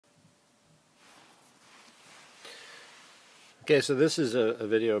Okay, so this is a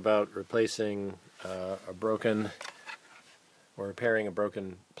video about replacing a broken or repairing a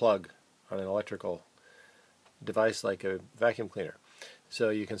broken plug on an electrical device like a vacuum cleaner.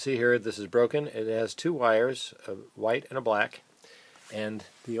 So you can see here this is broken. It has two wires, a white and a black, and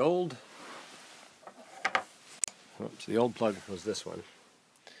the old plug was this one,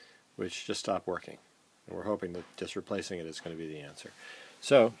 which just stopped working. And we're hoping that just replacing it is going to be the answer.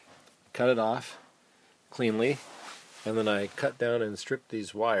 So cut it off cleanly, and then I cut down and stripped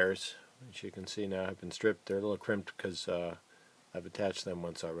these wires, which you can see now have been stripped. They're a little crimped because I've attached them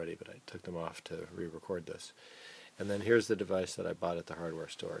once already, but I took them off to re-record this. And then here's the device that I bought at the hardware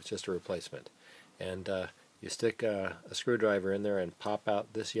store. It's just a replacement. And you stick a screwdriver in there and pop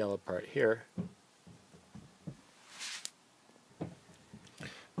out this yellow part here.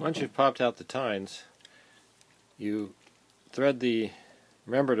 Once you've popped out the tines, you thread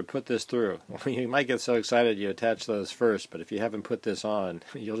remember to put this through. You might get so excited you attach those first, but if you haven't put this on,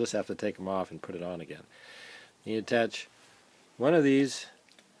 you'll just have to take them off and put it on again. You attach one of these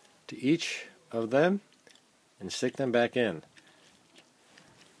to each of them and stick them back in.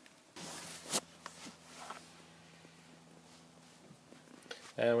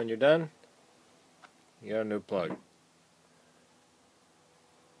 And when you're done, you got a new plug.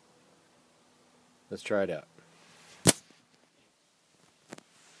 Let's try it out.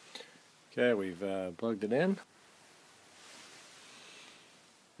 Okay, we've plugged it in.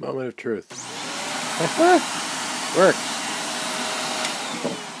 Moment of truth. Works.